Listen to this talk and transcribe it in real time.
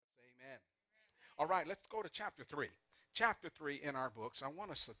All right, let's go to chapter 3. Chapter 3 in our books, I want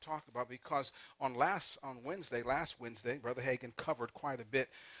us to talk about because last Wednesday, Brother Hagin covered quite a bit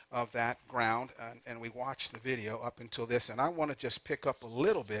of that ground, and we watched the video up until this, and I want to just pick up a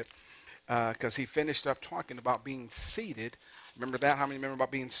little bit because he finished up talking about being seated. Remember that? How many remember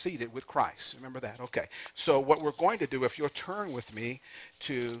about being seated with Christ? Remember that? Okay. So what we're going to do, if you'll turn with me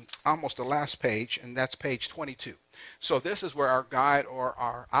to almost the last page, and that's page 22. So this is where our guide or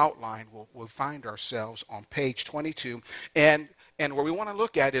our outline will find ourselves on page 22. And where we want to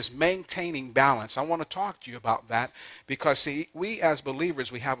look at is maintaining balance. I want to talk to you about that because, see, we as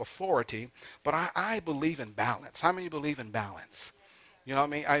believers, we have authority, but I believe in balance. How many believe in balance? You know what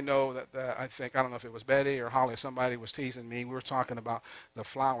I mean? I know that I don't know if it was Betty or Holly or somebody was teasing me. We were talking about the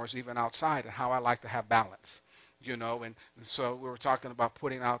flowers even outside and how I like to have balance. And so we were talking about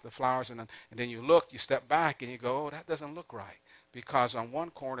putting out the flowers, and then you look, you step back, and you go, oh, that doesn't look right, because on one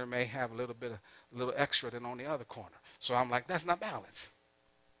corner may have a little extra than on the other corner. So I'm like, that's not balance.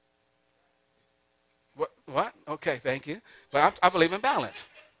 What? Okay, thank you. But I believe in balance.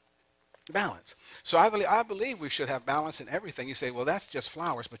 Balance. So I believe we should have balance in everything. You say, well, that's just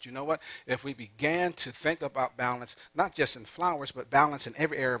flowers. But you know what? If we began to think about balance, not just in flowers, but balance in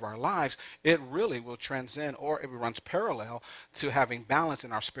every area of our lives, it really will transcend, or it runs parallel to having balance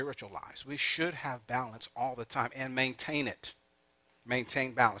in our spiritual lives. We should have balance all the time and maintain it.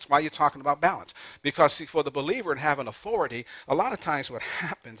 Maintain balance. Why are you talking about balance? Because, see, for the believer and having authority, a lot of times what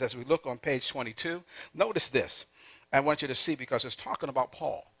happens as we look on page 22, notice this. I want you to see, because it's talking about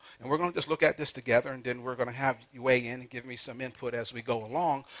Paul. And we're going to just look at this together, and then we're going to have you weigh in and give me some input as we go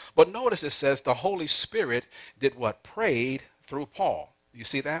along. But notice it says the Holy Spirit did what? Prayed through Paul. You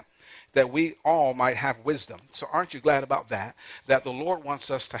see that? That we all might have wisdom. So aren't you glad about that? That the Lord wants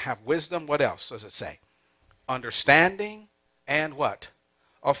us to have wisdom. What else does it say? Understanding and what?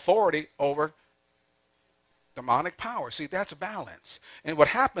 Authority over demonic power. See, that's balance. And what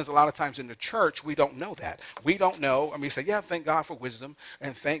happens a lot of times in the church, we don't know that. We don't know. I mean, we say, yeah, thank God for wisdom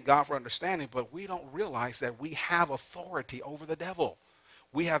and thank God for understanding, but we don't realize that we have authority over the devil.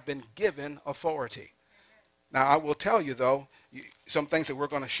 We have been given authority. Now, I will tell you, though, some things that we're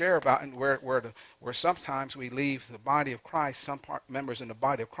going to share about, and where sometimes we leave the body of Christ, members in the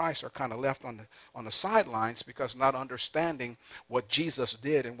body of Christ are kind of left on the sidelines because not understanding what Jesus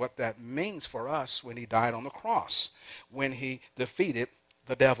did and what that means for us when he died on the cross, when he defeated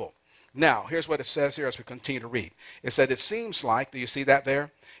the devil. Now, here's what it says here as we continue to read. It said, it seems like, do you see that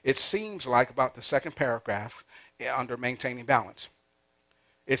there? It seems like, about the second paragraph under maintaining balance.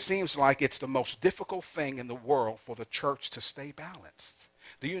 It seems like it's the most difficult thing in the world for the church to stay balanced.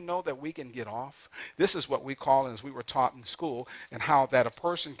 Do you know that we can get off? This is what we call, as we were taught in school, and how that a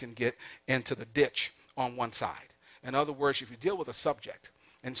person can get into the ditch on one side. In other words, if you deal with a subject,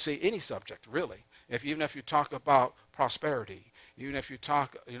 and see any subject really, even if you talk about prosperity, even if you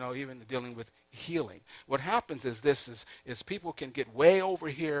talk, even dealing with healing. What happens is is people can get way over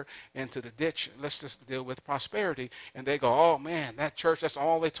here into the ditch. Let's just deal with prosperity, and they go, oh man, that church, that's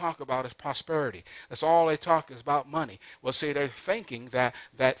all they talk about is prosperity. That's all they talk is about money. Well, see, they're thinking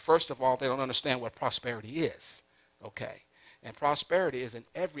that first of all, they don't understand what prosperity is. Okay. And prosperity is in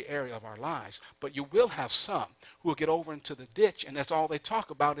every area of our lives. But you will have some who will get over into the ditch, and that's all they talk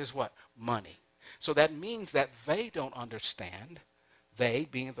about is what? Money. So that means that they don't understand, they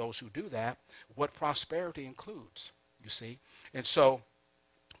being those who do that, what prosperity includes, you see. And so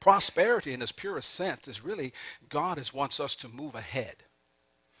prosperity in its purest sense is really, God wants us to move ahead.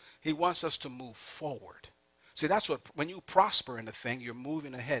 He wants us to move forward. See, that's what, when you prosper in a thing, you're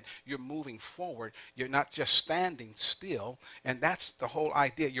moving ahead. You're moving forward. You're not just standing still. And that's the whole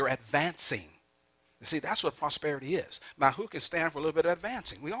idea. You're advancing. You see, that's what prosperity is. Now, who can stand for a little bit of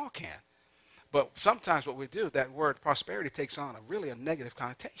advancing? We all can. But sometimes what we do, that word prosperity takes on a negative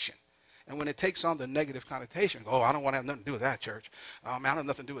connotation. And when it takes on the negative connotation, oh, I don't want to have nothing to do with that church. I don't have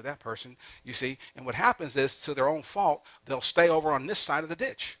nothing to do with that person, you see. And what happens is, to their own fault, they'll stay over on this side of the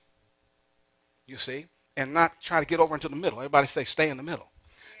ditch, you see, and not try to get over into the middle. Everybody say, stay in the middle.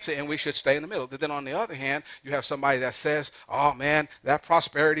 See, and we should stay in the middle. But then on the other hand, you have somebody that says, oh, man, that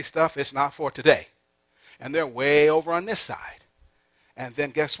prosperity stuff is not for today. And they're way over on this side. And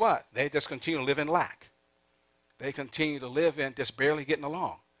then guess what? They just continue to live in lack. They continue to live in just barely getting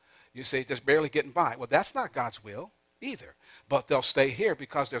along. You see, just barely getting by. Well, that's not God's will either. But they'll stay here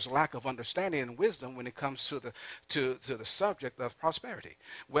because there's a lack of understanding and wisdom when it comes to the subject of prosperity.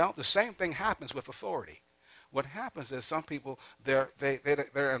 Well, the same thing happens with authority. what happens is some people, they're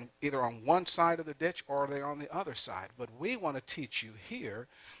either on one side of the ditch or they're on the other side. But we want to teach you here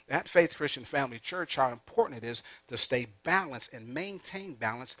at Faith Christian Family Church how important it is to stay balanced and maintain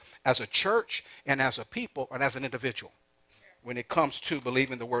balance as a church and as a people and as an individual when it comes to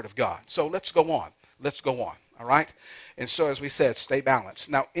believing the Word of God. So let's go on. Let's go on. All right? And so, as we said, stay balanced.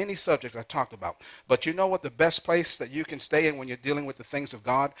 Now, any subject I talked about. But you know what the best place that you can stay in when you're dealing with the things of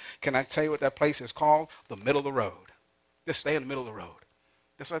God? Can I tell you what that place is called? The middle of the road. Just stay in the middle of the road.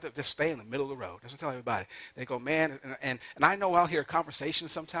 Just stay in the middle of the road. That's what I tell everybody. They go, man, and I know I'll hear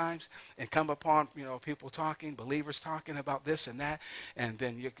conversations sometimes and come upon, people talking, believers talking about this and that, and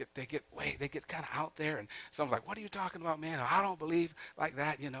then they get kind of out there, and someone's like, what are you talking about, man? I don't believe like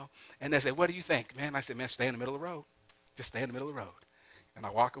that, And they say, what do you think, man? I said, man, stay in the middle of the road. Just stay in the middle of the road. And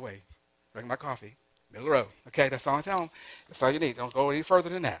I walk away, drink my coffee, middle of the road. Okay, that's all I tell them. That's all you need. Don't go any further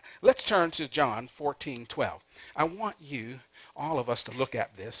than that. Let's turn to John 14:12. I want all of us to look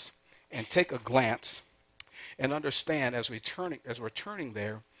at this and take a glance and understand as we're turning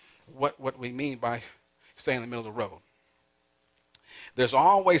there what we mean by staying in the middle of the road. There's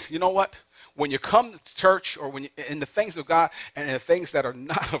always, you know what? When you come to church or when in the things of God and in the things that are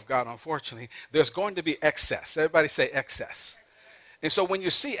not of God, unfortunately, there's going to be excess. Everybody say excess. And so when you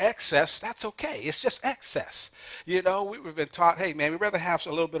see excess, that's okay. It's just excess. We've been taught, hey, man, we'd rather have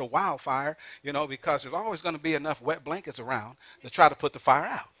a little bit of wildfire, because there's always going to be enough wet blankets around to try to put the fire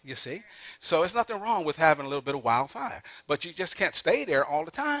out, you see. So there's nothing wrong with having a little bit of wildfire. But you just can't stay there all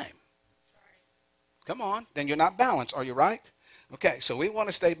the time. Come on. Then you're not balanced. Are you right? Okay, so we want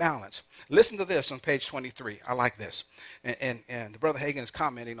to stay balanced. Listen to this on page 23. I like this. And Brother Hagin is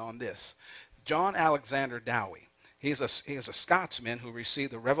commenting on this. John Alexander Dowie. He is a Scotsman who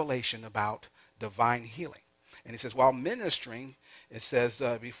received a revelation about divine healing. And he says, while ministering, it says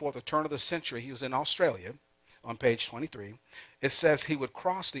before the turn of the century, he was in Australia on page 23. It says he would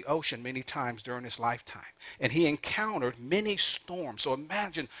cross the ocean many times during his lifetime. And he encountered many storms. So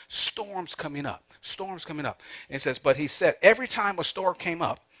imagine storms coming up. And it says, but he said every time a storm came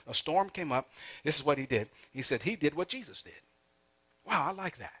up, this is what he did. He said he did what Jesus did. Wow, I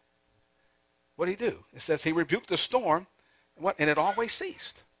like that. What did he do? It says he rebuked the storm, and it always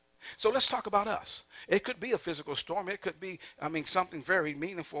ceased. So let's talk about us. It could be a physical storm. It could be, something very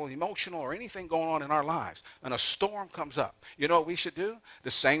meaningful, emotional, or anything going on in our lives. And a storm comes up. You know what we should do?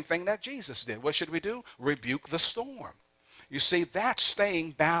 The same thing that Jesus did. What should we do? Rebuke the storm. You see, that's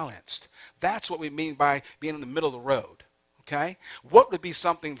staying balanced. That's what we mean by being in the middle of the road. Okay? What would be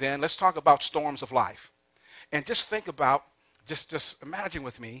something then? Let's talk about storms of life. And just think about, just imagine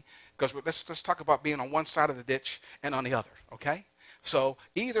with me, because let's talk about being on one side of the ditch and on the other, okay? So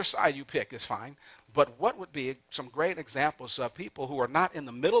either side you pick is fine, but what would be some great examples of people who are not in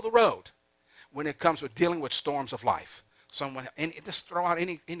the middle of the road when it comes with dealing with storms of life? Just throw out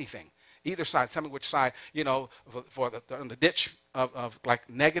anything. Either side, tell me which side, for on the ditch of like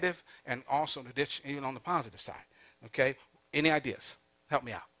negative and also the ditch even on the positive side, okay? Any ideas? Help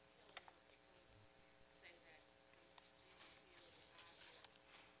me out.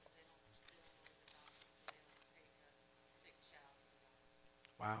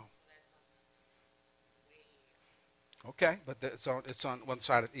 Wow. Okay, but it's on one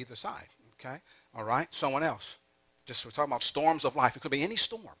side of either side. Okay, all right. Someone else. We're talking about storms of life. It could be any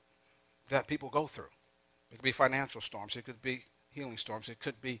storm that people go through. It could be financial storms. It could be healing storms. It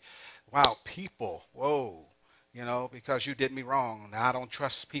could be, wow, people. Whoa, because you did me wrong. Now I don't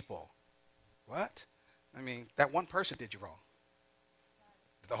trust people. What? That one person did you wrong.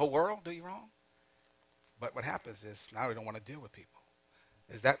 Did the whole world do you wrong? But what happens is now we don't want to deal with people.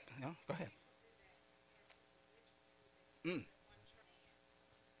 Is that, go ahead. Mm,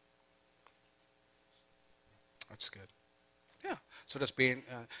 that's good. Yeah. So that's being,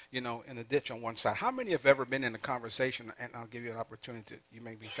 in the ditch on one side. How many have ever been in a conversation, and I'll give you an opportunity, you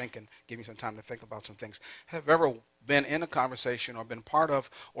may be thinking, give me some time to think about some things. Have ever been in a conversation or been part of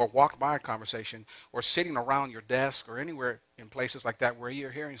or walked by a conversation or sitting around your desk or anywhere in places like that where you're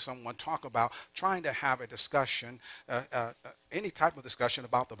hearing someone talk about trying to have a discussion, any type of discussion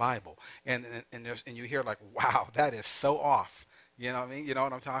about the Bible, and you hear like, wow, that is so off. You know what I mean? You know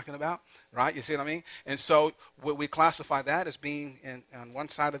what I'm talking about, right? You see what I mean? And so we classify that as being on one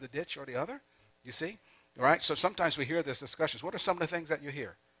side of the ditch or the other. You see, right? So sometimes we hear these discussions. What are some of the things that you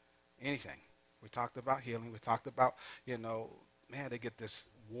hear? Anything. We talked about healing. We talked about, man, they get this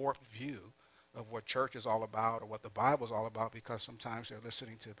warped view of what church is all about or what the Bible is all about because sometimes they're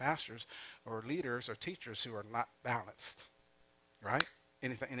listening to pastors or leaders or teachers who are not balanced, right?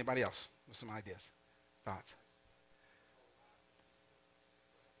 Anybody else with some ideas, thoughts?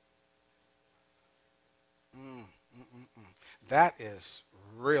 that is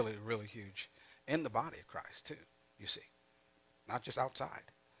really, really huge in the body of Christ too, you see. Not just outside.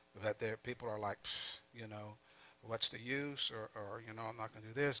 But there people are like, you know, what's the use? Or you know, I'm not going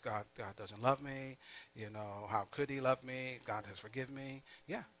to do this. God doesn't love me. You know, how could he love me? God has forgiven me.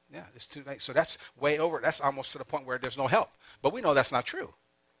 Yeah, yeah, it's too late. So that's way over. That's almost to the point where there's no help. But we know that's not true.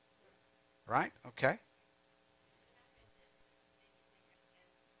 Right? Okay.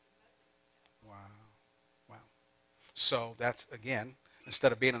 Wow. Wow. So that's, again,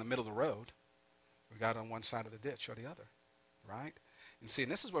 instead of being in the middle of the road, we got on one side of the ditch or the other. Right? And see,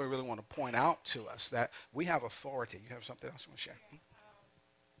 and this is what we really want to point out to us, that we have authority. You have something else you want to share?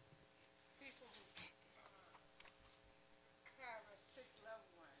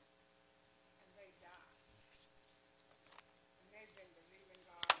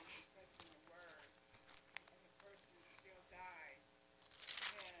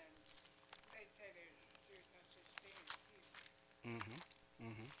 Mm-hmm.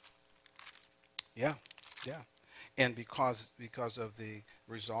 Mm-hmm. Yeah. Yeah. And because of the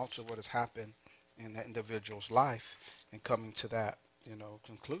results of what has happened in that individual's life and coming to that, you know,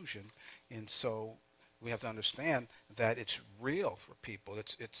 conclusion. And so we have to understand that it's real for people.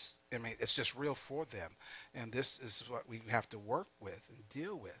 It's I mean, it's just real for them. And this is what we have to work with and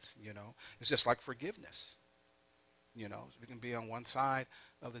deal with, you know. It's just like forgiveness. You know, we can be on one side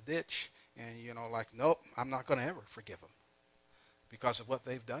of the ditch and, you know, like, nope, I'm not going to ever forgive them because of what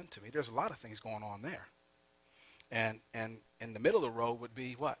they've done to me. There's a lot of things going on there. And in the middle of the road would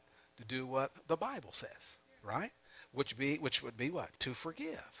be what? To do what the Bible says, right? Which would be what? To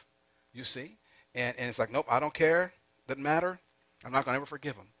forgive. You see? And it's like, nope, I don't care. Doesn't matter. I'm not going to ever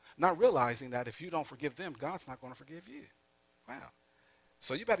forgive them. Not realizing that if you don't forgive them, God's not going to forgive you. Wow.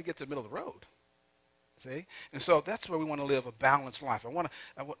 So you better get to the middle of the road. See? And so that's where we want to live a balanced life.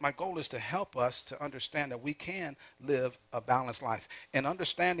 My goal is to help us to understand that we can live a balanced life. And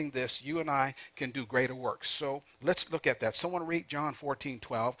understanding this, you and I can do greater works. So let's look at that. Someone read John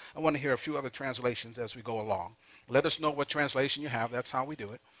 14:12. I want to hear a few other translations as we go along. Let us know what translation you have. That's how we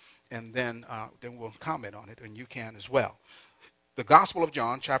do it. And then we'll comment on it, and you can as well. The Gospel of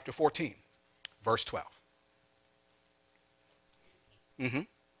John, chapter 14, verse 12. Mm-hmm.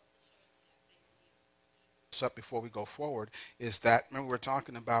 Up before we go forward is that, remember, we're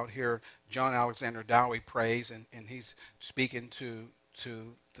talking about here John Alexander Dowie prays, and he's speaking to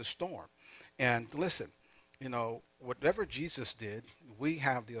the storm. And listen, you know, whatever Jesus did, we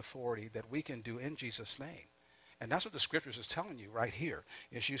have the authority that we can do in Jesus' name. And that's what the scriptures is telling you right here,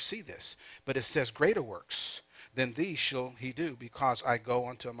 as you see this. But it says, greater works than these shall he do, because I go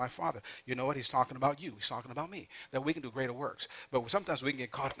unto my Father. You know what? He's talking about you. He's talking about me, that we can do greater works. But sometimes we can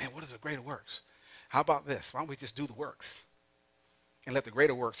get caught, man, what is the greater works? How about this? Why don't we just do the works and let the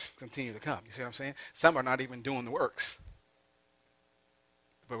greater works continue to come? You see what I'm saying? Some are not even doing the works.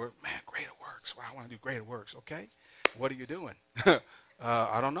 But greater works. Well, I want to do greater works. Okay. What are you doing?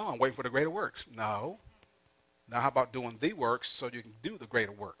 I don't know. I'm waiting for the greater works. No. Now, how about doing the works so you can do the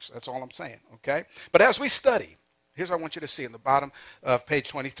greater works? That's all I'm saying. Okay. But as we study, here's what I want you to see in the bottom of page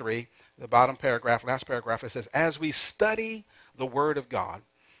 23, the bottom paragraph, last paragraph, it says, as we study the Word of God,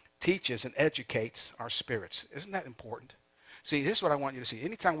 teaches and educates our spirits. Isn't that important? See, here's what I want you to see.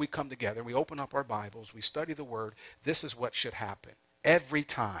 Anytime we come together, we open up our Bibles, we study the Word, this is what should happen. Every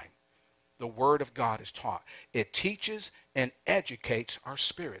time the Word of God is taught, it teaches and educates our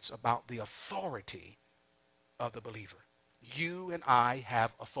spirits about the authority of the believer. You and I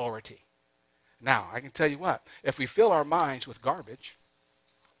have authority. Now, I can tell you what, if we fill our minds with garbage,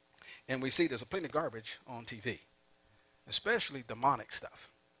 and we see there's plenty of garbage on TV, especially demonic stuff.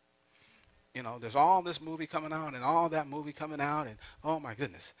 You know, there's all this movie coming out and all that movie coming out, and oh my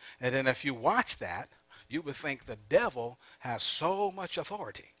goodness. And then if you watch that, you would think the devil has so much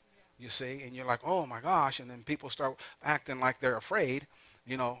authority, you see, and you're like, oh my gosh, and then people start acting like they're afraid.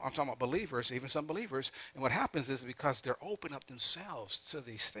 You know, I'm talking about believers, even some believers, and what happens is because they're open up themselves to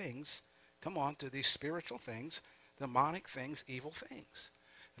these things, come on, to these spiritual things, demonic things, evil things,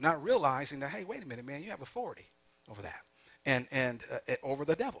 not realizing that, hey, wait a minute, man, you have authority over that, and over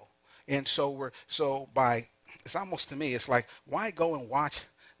the devil. And it's almost, to me, it's like, why go and watch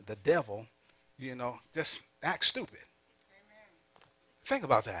the devil, you know, just act stupid? Think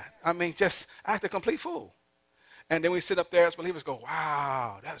about that. I mean, just act a complete fool. And then we sit up there as believers go,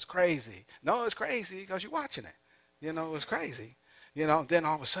 wow, that's crazy. No, it's crazy because you're watching it. You know, it's crazy. You know, then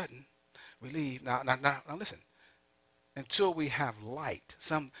all of a sudden we leave. Now listen. Until we have light,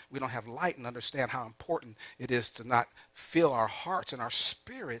 we don't have light and understand how important it is to not fill our hearts and our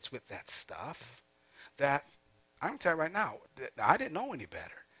spirits with that stuff, that I'm going to tell you right now, that I didn't know any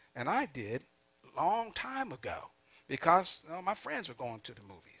better. And I did a long time ago. because my friends were going to the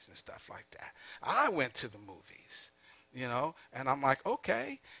movies and stuff like that. I went to the movies, and I'm like,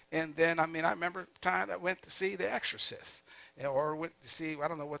 okay. And then, I remember time I went to see The Exorcist, or went to see, I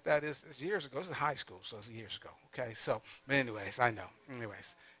don't know what that is. It's years ago. This is high school, so it's years ago. Okay, so, but anyways, I know.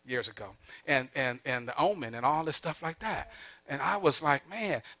 Anyways, years ago. And The Omen and all this stuff like that. And I was like,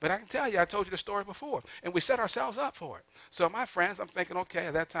 man, but I can tell you, I told you the story before, and we set ourselves up for it. So my friends, I'm thinking, okay,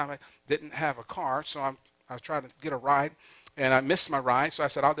 at that time I didn't have a car, so I was trying to get a ride, and I missed my ride, so I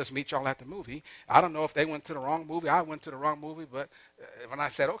said, I'll just meet y'all at the movie. I don't know if they went to the wrong movie. I went to the wrong movie, but when I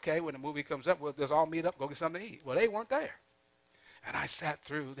said, okay, when the movie comes up, we'll just all meet up, go get something to eat. Well, they weren't there. And I sat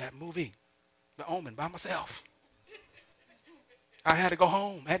through that movie, The Omen, by myself. I had to go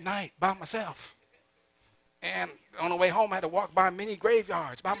home at night by myself. And on the way home, I had to walk by many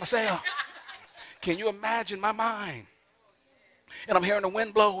graveyards by myself. Can you imagine my mind? And I'm hearing the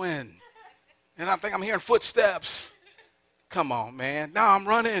wind blowing. And I think I'm hearing footsteps. Come on, man. Now I'm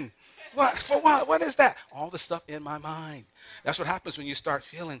running. What? For what? What is that? All the stuff in my mind. That's what happens when you start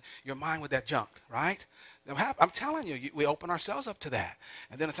filling your mind with that junk, right? I'm telling you, we open ourselves up to that.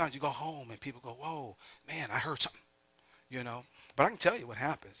 And then at times you go home and people go, whoa, man, I heard something, But I can tell you what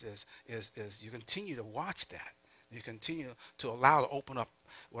happens is you continue to watch that. You continue to allow to open up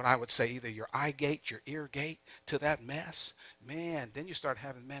what I would say either your eye gate, your ear gate to that mess. Man, then you start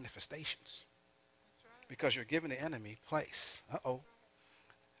having manifestations. Because you're giving the enemy place. Uh-oh.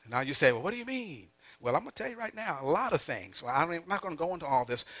 Now you say, well, what do you mean? Well, I'm going to tell you right now, a lot of things. Well, I'm not going to go into all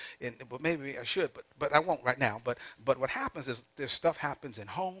this, but maybe I should, but I won't right now. But what happens is there's stuff happens in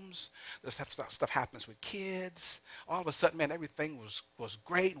homes. There's stuff happens with kids. All of a sudden, man, everything was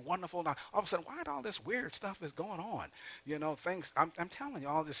great and wonderful. Now, all of a sudden, why all this weird stuff is going on? Things, I'm telling you,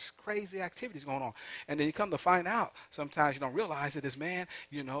 all this crazy activities going on. And then you come to find out, sometimes you don't realize it is, man,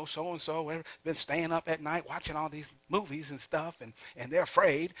 so-and-so, been staying up at night watching all these movies and stuff, and they're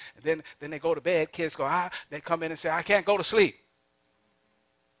afraid. And then they go to bed, kids go, they come in and say, I can't go to sleep.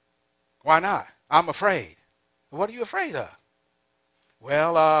 Why not? I'm afraid. What are you afraid of?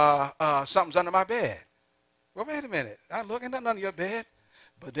 Well, something's under my bed. Well, wait a minute. I look, ain't nothing under your bed.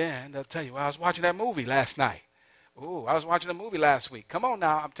 But then they'll tell you, well, I was watching that movie last night. Oh, I was watching a movie last week. Come on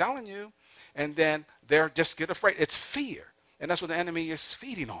now, I'm telling you. And then they're just get afraid. It's fear. And that's what the enemy is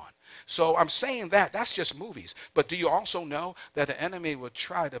feeding on. So I'm saying that's just movies. But do you also know that the enemy will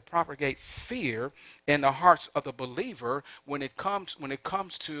try to propagate fear in the hearts of the believer when it comes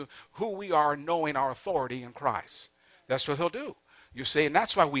to who we are, knowing our authority in Christ? That's what he'll do. You see, and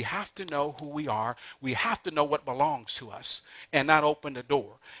that's why we have to know who we are. We have to know what belongs to us and not open the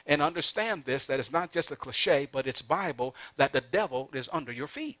door. And understand this, that it's not just a cliche, but it's Bible, that the devil is under your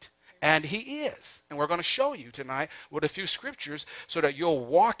feet. And he is. And we're going to show you tonight with a few scriptures so that you'll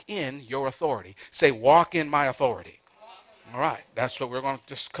walk in your authority. Say, walk in my authority. All right. That's what we're going to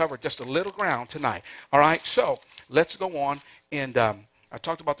just cover, just a little ground tonight. All right. So let's go on. And I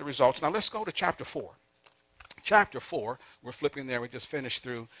talked about the results. Now let's go to chapter 4. Chapter 4, we're flipping there. We just finished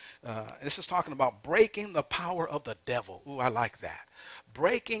through. This is talking about breaking the power of the devil. Ooh, I like that.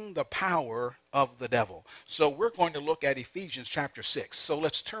 Breaking the power of the devil. So we're going to look at Ephesians chapter 6. So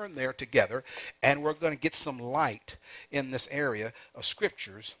let's turn there together, and we're going to get some light in this area of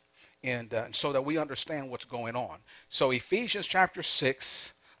scriptures, and so that we understand what's going on. So Ephesians chapter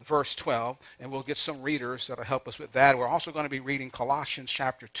 6, verse 12, and we'll get some readers that'll help us with that. We're also going to be reading Colossians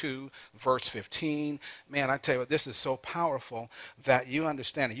chapter 2, verse 15. Man, I tell you what, this is so powerful that you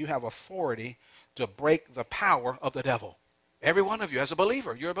understand that you have authority to break the power of the devil. Every one of you, as a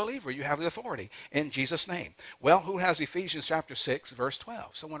believer, you're a believer. You have the authority in Jesus' name. Well, who has Ephesians chapter 6, verse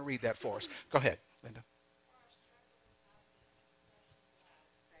 12? Someone read that for us. Go ahead, Linda.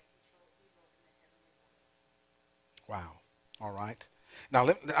 Wow. All right. Now,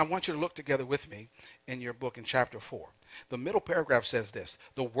 I want you to look together with me in your book in chapter 4. The middle paragraph says this: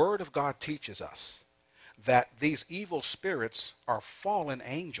 the Word of God teaches us that these evil spirits are fallen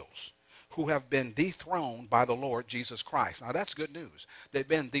angels who have been dethroned by the Lord Jesus Christ. Now, that's good news. They've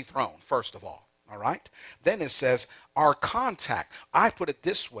been dethroned, first of all. All right? Then it says, our contact. I put it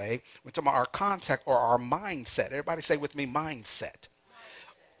this way. We're talking about our contact or our mindset. Everybody say with me, mindset.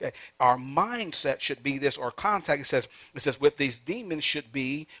 Okay. Our mindset should be this, or contact, it says with these demons should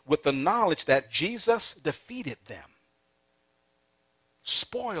be with the knowledge that Jesus defeated them,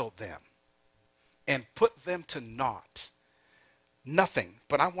 spoiled them, and put them to naught. Nothing.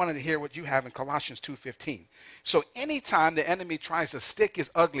 But I wanted to hear what you have in Colossians 2:15. So anytime the enemy tries to stick his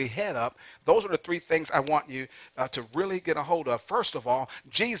ugly head up, those are the three things I want you to really get a hold of. First of all,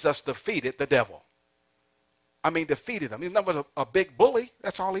 Jesus defeated the devil. I mean, defeated him. He's not a big bully.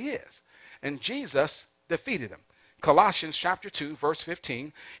 That's all he is. And Jesus defeated him. Colossians chapter 2, verse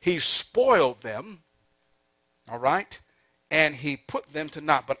 15, he spoiled them, all right, and he put them to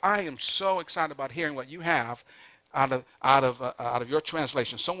naught. But I am so excited about hearing what you have out of your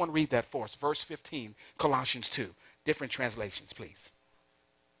translation. Someone read that for us. Verse 15, Colossians 2. Different translations, please.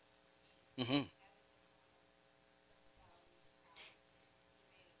 Mm-hmm.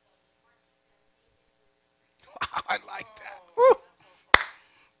 I like that. Woo.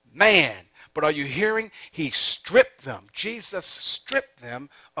 Man, but are you hearing? He stripped them. Jesus stripped them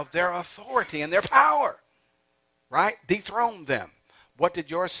of their authority and their power, right? Dethroned them. What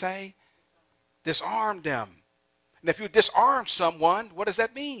did yours say? Disarmed them. And if you disarm someone, what does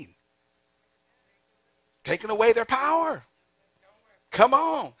that mean? Taking away their power. Come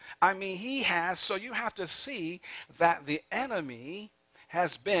on. I mean, he has, so you have to see that the enemy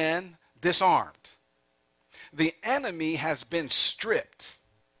has been disarmed. The enemy has been stripped,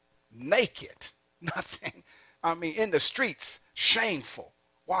 naked, nothing. I mean, in the streets, shameful,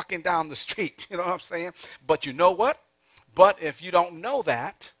 walking down the street, you know what I'm saying? But you know what? But if you don't know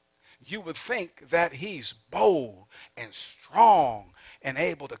that, you would think that he's bold and strong and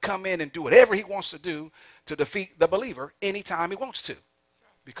able to come in and do whatever he wants to do to defeat the believer anytime he wants to,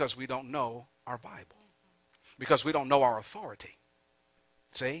 because we don't know our Bible, because we don't know our authority.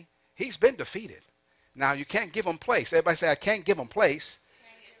 See, he's been defeated. Now, you can't give him place. Everybody say, I can't give him place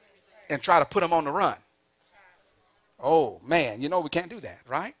and try to put him on the run. Oh, man, you know we can't do that,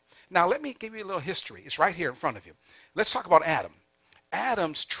 right? Now, let me give you a little history. It's right here in front of you. Let's talk about Adam.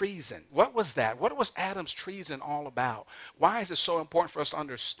 Adam's treason. What was that? What was Adam's treason all about? Why is it so important for us to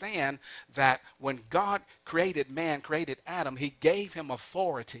understand that when God created man, created Adam, he gave him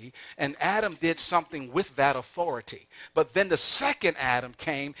authority, and Adam did something with that authority. But then the second Adam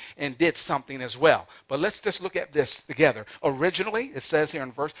came and did something as well. But let's just look at this together. Originally, it says here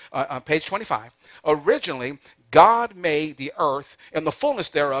in on page 25, originally God made the earth and the fullness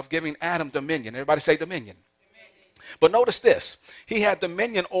thereof, giving Adam dominion. Everybody say dominion. But notice this, he had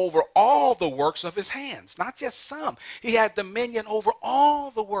dominion over all the works of his hands, not just some. He had dominion over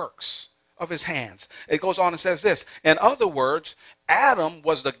all the works of his hands. It goes on and says this, in other words, Adam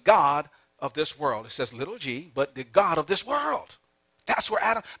was the God of this world. It says little g, but the God of this world. That's where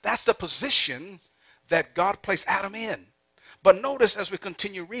Adam, that's the position that God placed Adam in. But notice as we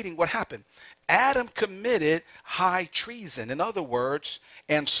continue reading what happened. Adam committed high treason, in other words,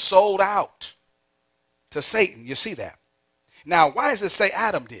 and sold out to Satan. You see that? Now, why does it say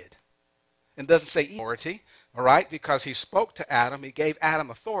Adam did? It doesn't say authority, all right? Because he spoke to Adam. He gave Adam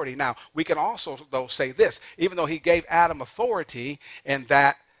authority. Now, we can also, though, say this. Even though he gave Adam authority, and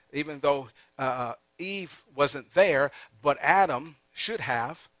that even though Eve wasn't there, but Adam should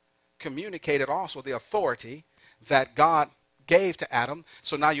have communicated also the authority that God gave to Adam.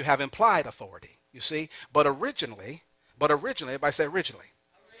 So now you have implied authority, you see? But originally, everybody say originally.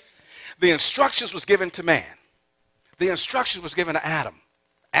 The instructions was given to man. The instructions was given to Adam.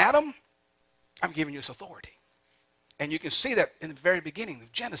 Adam, I'm giving you this authority. And you can see that in the very beginning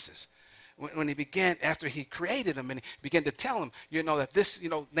of Genesis. When he began, after he created him, and he began to tell him, you know, that this, you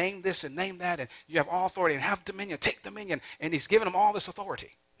know, name this and name that, and you have all authority, and have dominion, take dominion. And he's given him all this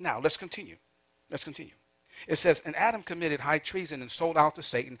authority. Now, let's continue. Let's continue. It says, and Adam committed high treason and sold out to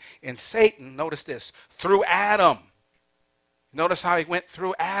Satan. And Satan, notice this, through Adam. Notice how he went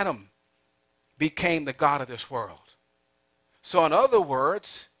through Adam. Became the God of this world. So in other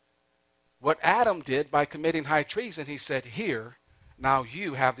words, what Adam did by committing high treason, he said, here, now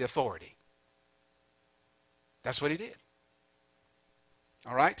you have the authority. That's what he did.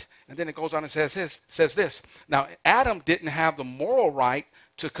 All right? And then it goes on and says this. Now, Adam didn't have the moral right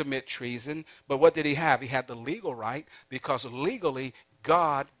to commit treason, but what did he have? He had the legal right, because legally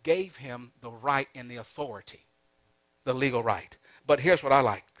God gave him the right and the authority, the legal right. But here's what I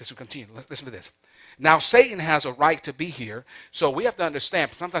like. This will continue. Listen to this. Now, Satan has a right to be here, so we have to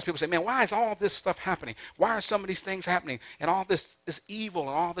understand. Sometimes people say, man, why is all this stuff happening? Why are some of these things happening? And all this evil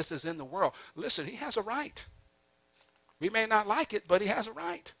and all this is in the world. Listen, he has a right. We may not like it, but he has a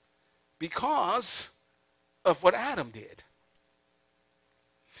right because of what Adam did.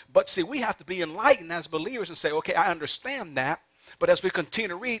 But see, we have to be enlightened as believers and say, okay, I understand that. But as we continue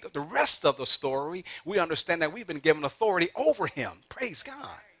to read the rest of the story, we understand that we've been given authority over him. Praise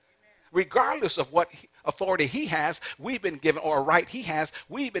God. Regardless of what authority he has, we've been given, or a right he has,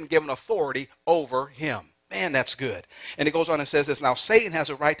 we've been given authority over him. Man, that's good. And it goes on and says this, now Satan has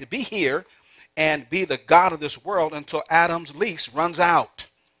a right to be here and be the God of this world until Adam's lease runs out.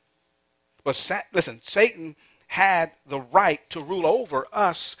 But listen, Satan had the right to rule over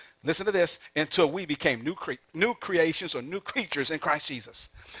us, listen to this, until we became new creations or new creatures in Christ Jesus.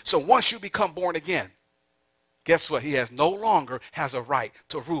 So once you become born again, guess what? He no longer has a right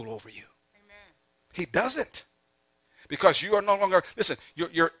to rule over you. Amen. He doesn't. Because you are no longer, listen,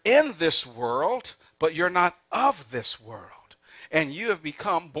 you're in this world, but you're not of this world. And you have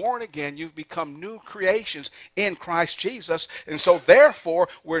become born again. You've become new creations in Christ Jesus. And so therefore,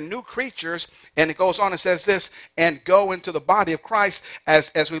 we're new creatures. And it goes on and says this, and go into the body of Christ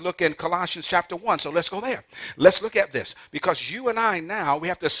as we look in Colossians chapter 1. So let's go there. Let's look at this. Because you and I now, we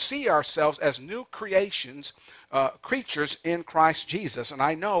have to see ourselves as new creations, creatures in Christ Jesus. And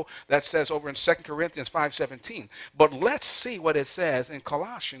I know that says over in 2 Corinthians 5:17. But let's see what it says in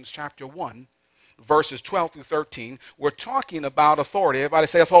Colossians chapter 1. Verses 12 through 13, we're talking about authority. Everybody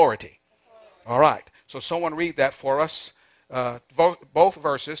say authority. All right. So someone read that for us, both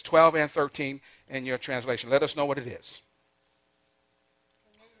verses, 12 and 13, in your translation. Let us know what it is.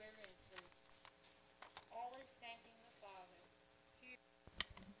 The New Living says, always thanking the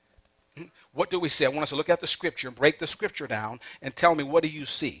Father. What do we say? I want us to look at the scripture and break the scripture down and tell me, what do you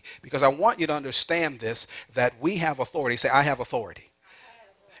see? Because I want you to understand this, that we have authority. Say, I have authority.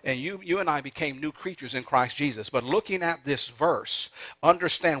 And you and I became new creatures in Christ Jesus. But looking at this verse,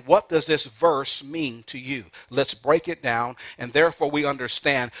 understand, what does this verse mean to you? Let's break it down, and therefore we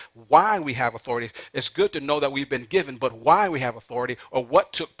understand why we have authority. It's good to know that we've been given, but why we have authority, or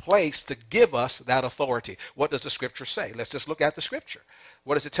what took place to give us that authority. What does the scripture say? Let's just look at the scripture.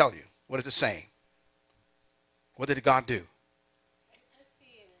 What does it tell you? What is it saying? What did God do? I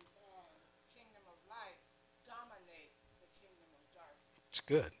see it as kingdom of light dominate the kingdom of darkness. It's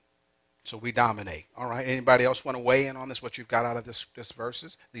good. So we dominate. All right. Anybody else want to weigh in on this? What you've got out of these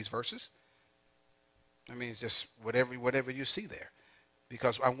verses? I mean, just whatever you see there.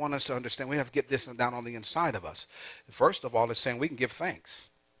 Because I want us to understand, we have to get this down on the inside of us. First of all, it's saying we can give thanks.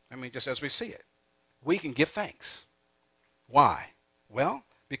 I mean, just as we see it. We can give thanks. Why? Well,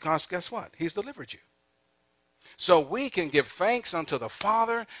 because guess what? He's delivered you. So we can give thanks unto the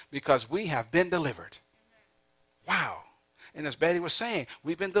Father because we have been delivered. Wow. And as Betty was saying,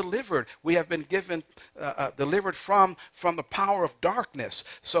 we've been delivered. We have been delivered from the power of darkness.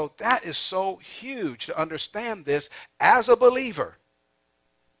 So that is so huge to understand this as a believer.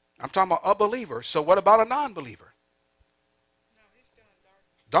 I'm talking about a believer. So what about a non-believer? No, he's still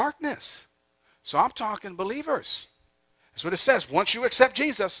in darkness. Darkness. So I'm talking believers. That's what it says. Once you accept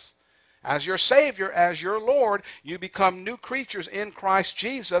Jesus as your Savior, as your Lord, you become new creatures in Christ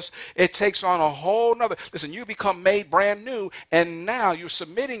Jesus. It takes on a whole nother, listen, you become made brand new, and now you're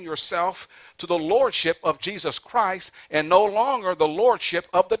submitting yourself to the lordship of Jesus Christ and no longer the lordship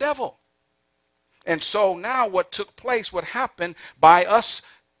of the devil. And so now what took place, what happened by us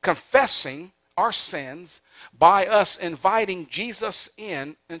confessing our sins, by us inviting Jesus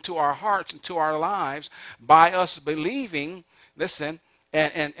into our hearts, into our lives, by us believing, listen,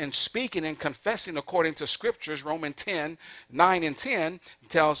 and speaking and confessing according to scriptures. Romans 10, 9 and 10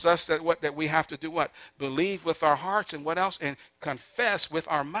 tells us that we have to do what? Believe with our hearts, and what else? And confess with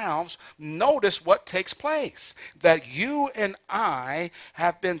our mouths. Notice what takes place. That you and I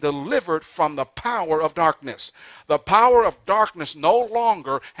have been delivered from the power of darkness. The power of darkness no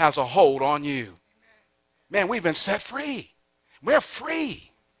longer has a hold on you. Man, we've been set free. We're free.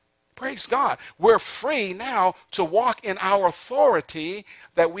 Praise God. We're free now to walk in our authority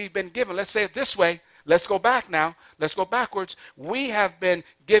that we've been given. Let's say it this way. Let's go back now. Let's go backwards. We have been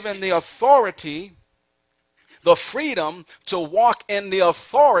given the authority, the freedom to walk in the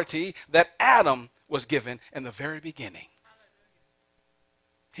authority that Adam was given in the very beginning.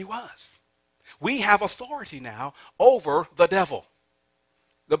 He was. We have authority now over the devil.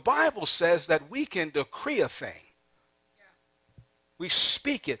 The Bible says that we can decree a thing. We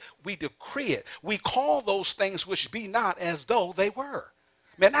speak it. We decree it. We call those things which be not as though they were.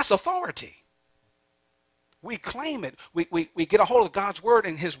 Man, that's authority. We claim it. We get a hold of God's word,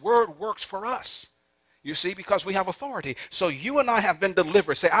 and his word works for us. You see, because we have authority. So you and I have been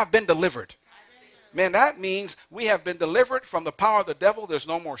delivered. Say, I've been delivered. Man, that means we have been delivered from the power of the devil. There's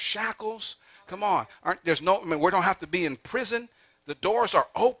no more shackles. Come on. We don't have to be in prison. The doors are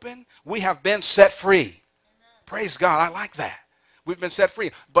open. We have been set free. Praise God. I like that. We've been set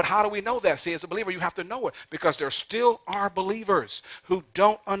free. But how do we know that? See, as a believer, you have to know it, because there still are believers who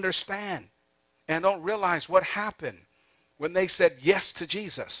don't understand and don't realize what happened when they said yes to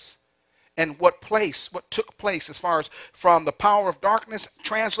Jesus, and what took place as far as from the power of darkness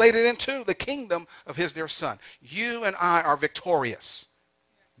translated into the kingdom of his dear Son. You and I are victorious,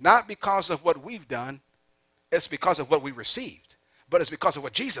 not because of what we've done. It's because of what we received, but it's because of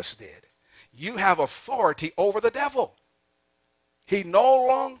what Jesus did. You have authority over the devil. He no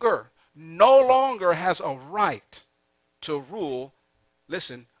longer has a right to rule,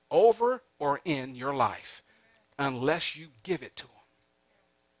 listen, over or in your life. unless you give it to them.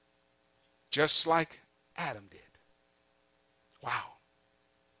 Just like Adam did. Wow.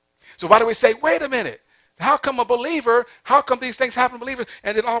 So why do we say, wait a minute, how come a believer, how come these things happen to believers,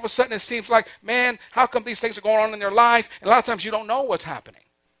 and then all of a sudden it seems like, man, how come these things are going on in their life, and a lot of times you don't know what's happening.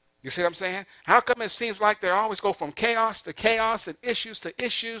 You see what I'm saying? How come it seems like they always go from chaos to chaos and issues to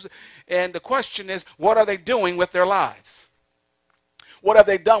issues, and the question is, what are they doing with their lives? What have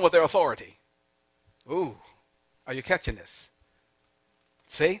they done with their authority? Ooh, are you catching this?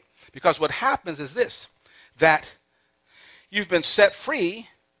 See? Because what happens is this, that you've been set free.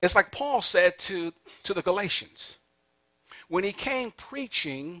 It's like Paul said to the Galatians when he came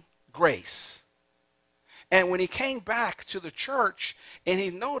preaching grace. And when he came back to the church and he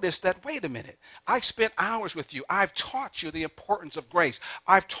noticed that, wait a minute, I spent hours with you. I've taught you the importance of grace.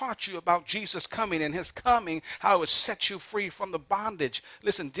 I've taught you about Jesus coming and his coming, how it would set you free from the bondage.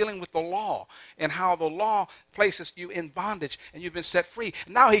 Listen, dealing with the law and how the law places you in bondage and you've been set free.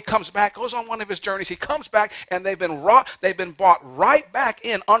 Now he comes back, goes on one of his journeys. He comes back and they've been brought right back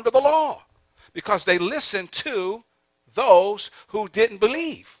in under the law because they listened to those who didn't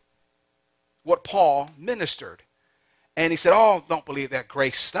believe what Paul ministered. And he said, oh, don't believe that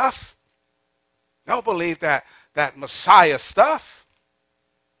grace stuff. Don't believe that Messiah stuff.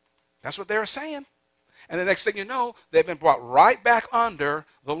 That's what they were saying. And the next thing you know, they've been brought right back under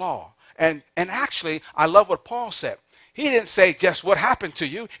the law. And actually, I love what Paul said. He didn't say just what happened to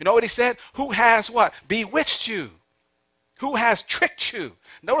you. You know what he said? Who has what? Bewitched you. Who has tricked you?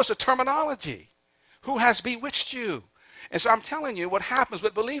 Notice the terminology. Who has bewitched you? And so I'm telling you what happens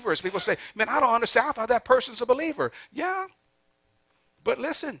with believers. People say, man, I don't understand. I thought that person's a believer. Yeah. But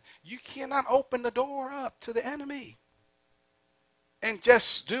listen, you cannot open the door up to the enemy and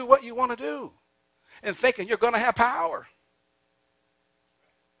just do what you want to do and thinking you're going to have power.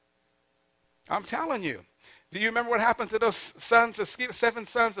 I'm telling you. Do you remember what happened to those sons of Sceva, 7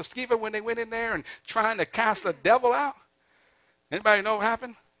 sons of Sceva when they went in there and trying to cast the devil out? Anybody know what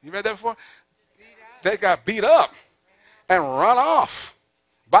happened? You read that before? They got beat up and run off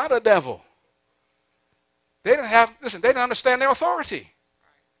by the devil. They didn't understand their authority.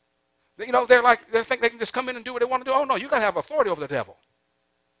 They think they can just come in and do what they want to do. Oh no, you got to have authority over the devil.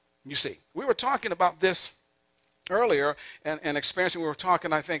 You see, we were talking about this earlier and experiencing, we were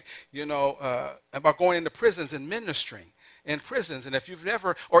talking, I think, about going into prisons and ministering in prisons. And if you've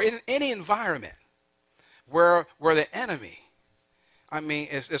never, or in any environment where the enemy,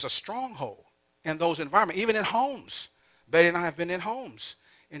 is a stronghold in those environments, even in homes. Betty and I have been in homes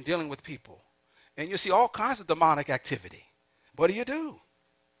and dealing with people. And you see all kinds of demonic activity. What do?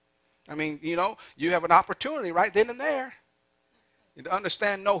 You have an opportunity right then and there to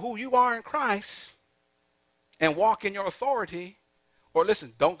understand, know who you are in Christ and walk in your authority. Or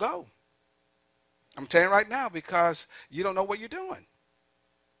listen, don't go. I'm telling you right now because you don't know what you're doing.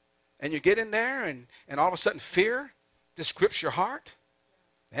 And you get in there and all of a sudden fear just grips your heart.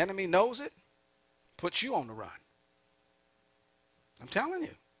 The enemy knows it, puts you on the run. I'm telling you.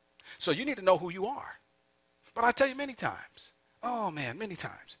 So you need to know who you are. But I tell you many times, many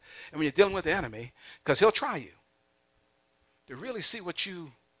times. And when you're dealing with the enemy, because he'll try you to really see what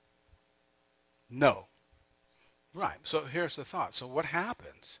you know. Right. So here's the thought. So what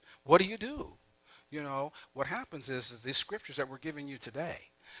happens? What do you do? What happens is these scriptures that we're giving you today,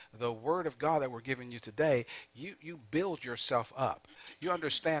 the word of God that we're giving you today, you build yourself up. You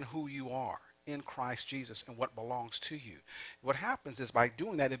understand who you are in Christ Jesus and what belongs to you. What happens is by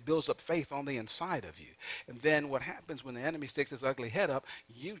doing that, it builds up faith on the inside of you. And then what happens when the enemy sticks his ugly head up,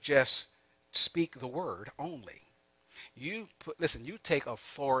 you just speak the word only. You take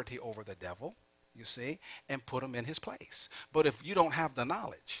authority over the devil, you see, and put him in his place. But if you don't have the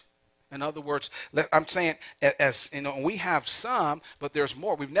knowledge, in other words, I'm saying, we have some, but there's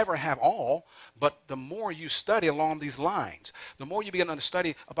more. We've never have all, but the more you study along these lines, the more you begin to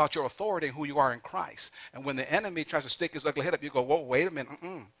study about your authority and who you are in Christ. And when the enemy tries to stick his ugly head up, you go, whoa, wait a minute.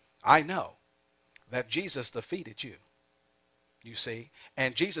 I know that Jesus defeated you, you see,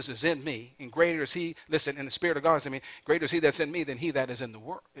 and Jesus is in me, and greater is he, listen, and the Spirit of God is in me, greater is he that's in me than he that is in the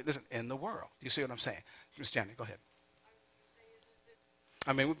world. Listen, in the world. You see what I'm saying? Ms. Janet, go ahead.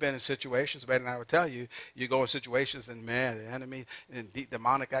 We've been in situations, Betty and I would tell you, you go in situations and, man, the enemy and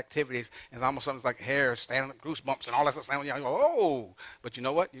demonic activities, and almost something like hair standing up, goosebumps and all that stuff. You go, oh, but you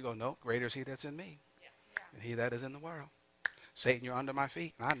know what? You go, no, greater is he that's in me than he that is in the world. Satan, you're under my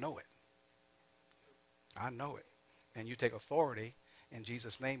feet, and I know it. I know it. And you take authority in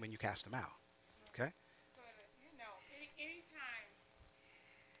Jesus' name and you cast them out. Okay? But, anytime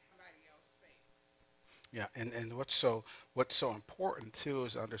somebody else say, Yeah, and what's so important too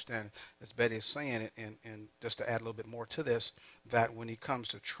is to understand, as Betty is saying, and just to add a little bit more to this, that when he comes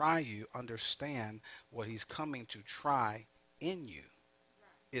to try you, understand what he's coming to try in you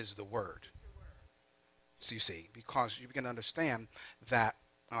is the word. So you see, because you begin to understand that,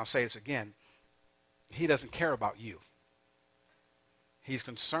 and I'll say this again, he doesn't care about you. He's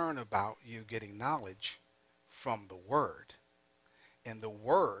concerned about you getting knowledge from the word, and the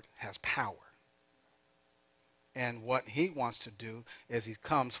word has power. And what he wants to do is he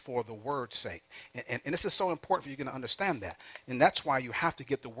comes for the word's sake. And this is so important for you to understand that. And that's why you have to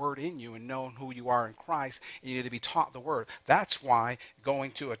get the word in you and know who you are in Christ. And you need to be taught the word. That's why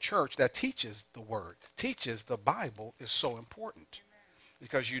going to a church that teaches the word, teaches the Bible, is so important.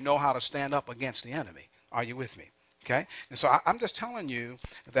 Because you know how to stand up against the enemy. Are you with me? Okay? And so I'm just telling you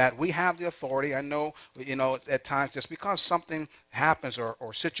that we have the authority. I know, at times just because something happens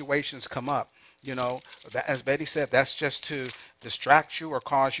or situations come up, that, as Betty said, that's just to distract you or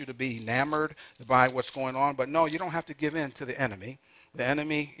cause you to be enamored by what's going on. But no, you don't have to give in to the enemy. The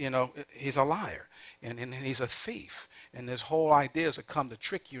enemy, he's a liar and he's a thief. And his whole idea is to come to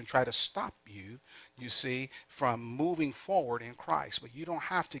trick you and try to stop you, you see, from moving forward in Christ. But you don't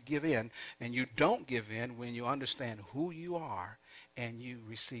have to give in, and you don't give in when you understand who you are and you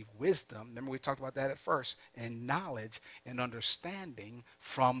receive wisdom. Remember we talked about that at first, and knowledge and understanding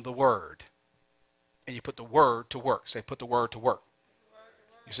from the word. And you put the word to work. Say, put the word to work.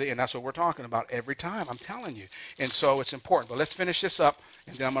 You see, and that's what we're talking about every time, I'm telling you. And so it's important. But let's finish this up,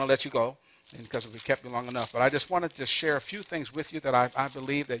 and then I'm going to let you go, and because we kept you long enough. But I just wanted to share a few things with you that I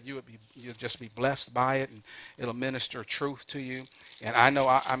believe that you'll just be blessed by it, and it'll minister truth to you. And I know,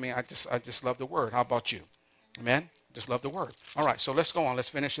 I just love the word. How about you? Amen? Just love the word. All right, so let's go on. Let's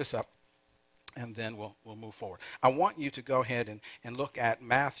finish this up, and then we'll move forward. I want you to go ahead and look at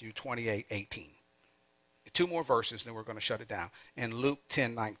Matthew 28:18. Two more verses, then we're going to shut it down. And Luke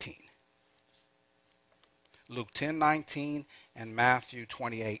 10:19. Luke 10:19 and Matthew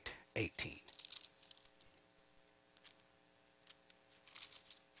 28:18.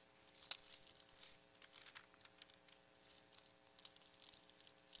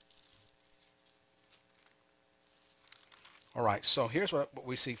 All right, so here's what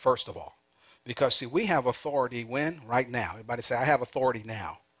we see first of all. Because, see, we have authority when? Right now. Everybody say, I have authority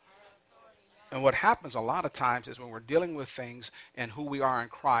now. And what happens a lot of times is when we're dealing with things and who we are in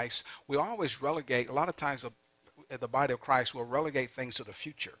Christ, we always relegate, a lot of times the body of Christ will relegate things to the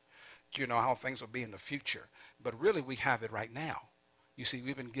future. Do you know how things will be in the future? But really we have it right now. You see,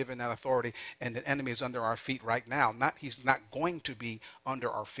 we've been given that authority, and the enemy is under our feet right now. He's not going to be under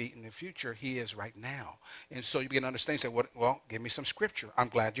our feet in the future. He is right now. And so you begin to understand, say, well, give me some scripture. I'm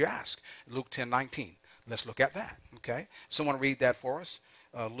glad you asked. Luke 10:19. Let's look at that, okay? Someone read that for us.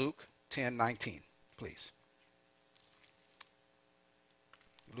 Luke 10:19, please.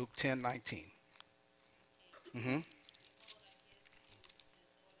 Luke 10:19. Mm-hmm.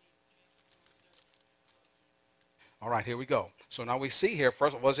 All right, here we go. So now we see here,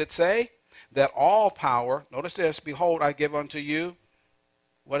 first, what does it say? That all power, notice this, behold, I give unto you,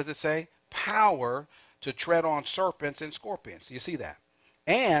 what does it say? Power to tread on serpents and scorpions. You see that?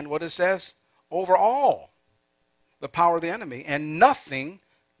 And what it says? Over all the power of the enemy, and nothing,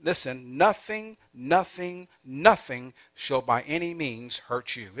 listen, nothing shall by any means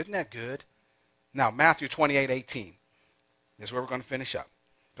hurt you. Isn't that good? Now, Matthew 28:18 is where we're going to finish up.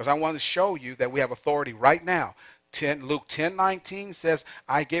 Because I want to show you that we have authority right now. Luke 10:19 says,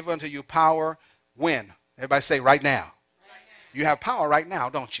 I give unto you power when? Everybody say right now. Right now. You have power right now,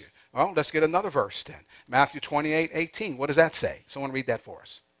 don't you? Well, let's get another verse then. Matthew 28:18. What does that say? Someone read that for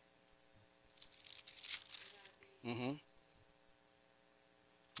us. Mm-hmm.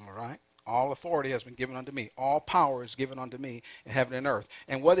 All right. All authority has been given unto me. All power is given unto me in heaven and earth.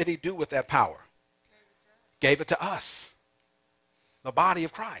 And what did he do with that power? Gave it to us. The body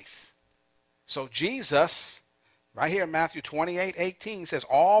of Christ. So Jesus, right here in Matthew 28:18 says,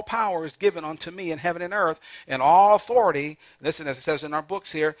 all power is given unto me in heaven and earth, and all authority, listen, as it says in our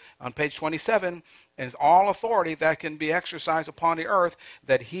books here on page 27, and all authority that can be exercised upon the earth,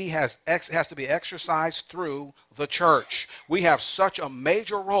 that he has to be exercised through the church. We have such a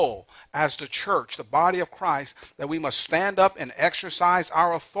major role as the church, the body of Christ, that we must stand up and exercise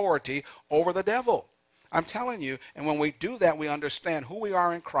our authority over the devil. I'm telling you, and when we do that, we understand who we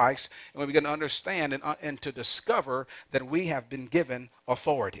are in Christ, and we begin to understand and to discover that we have been given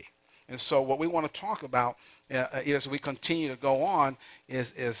authority. And so what we want to talk about as we continue to go on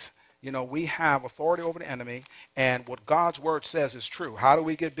is we have authority over the enemy, and what God's word says is true. How do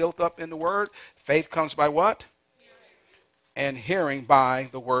we get built up in the word? Faith comes by what? Hearing. And hearing by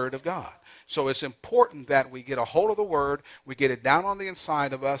the word of God. So it's important that we get a hold of the Word, we get it down on the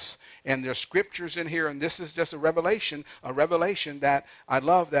inside of us, and there's scriptures in here, and this is just a revelation that I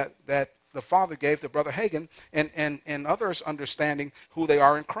love that the Father gave to Brother Hagin and others understanding who they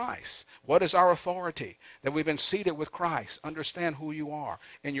are in Christ. What is our authority? That we've been seated with Christ. Understand who you are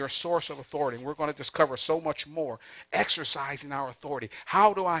and your source of authority. And we're going to discover so much more. Exercising our authority.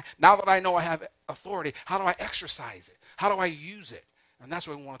 How do I, now that I know I have authority, how do I exercise it? How do I use it? And that's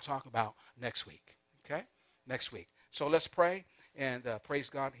what we want to talk about next week. Okay? Next week. So let's pray and praise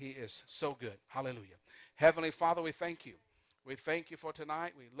God. He is so good. Hallelujah. Heavenly Father, we thank you. We thank you for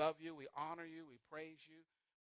tonight. We love you. We honor you. We praise you.